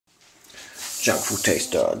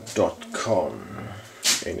junkfoodtaster.com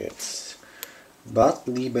in it. But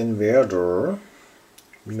Liebenwerda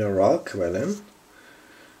Mineralquellen,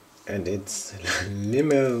 and it's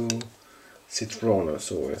Limo Zitrone,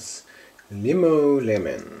 so it's limo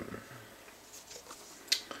lemon.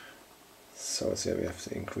 So here we have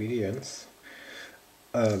the ingredients,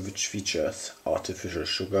 which features artificial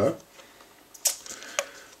sugar.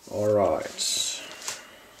 Alright.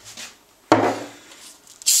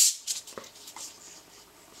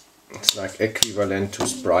 It's like equivalent to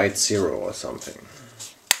Sprite Zero or something.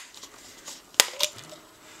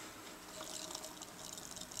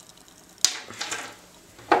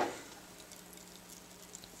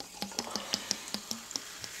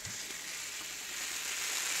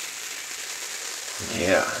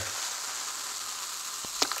 Yeah.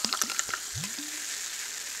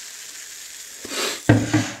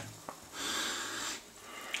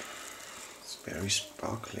 It's very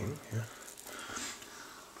sparkling. Yeah.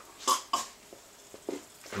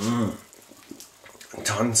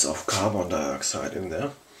 Tons of carbon dioxide in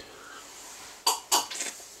there.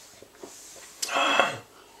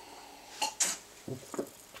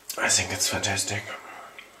 I think it's fantastic.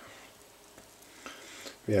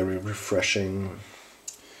 Very refreshing.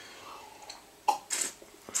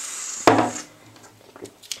 I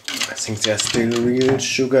think there's still real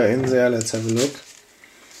sugar in there. Let's have a look.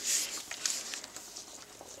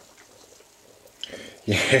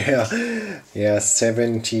 Yeah,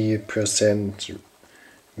 70%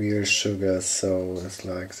 real sugar, so it's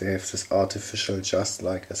like they have this artificial just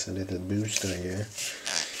like as a little booster here.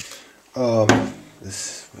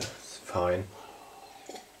 This is fine.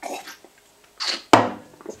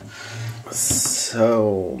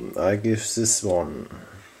 So I give this one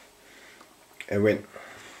a win.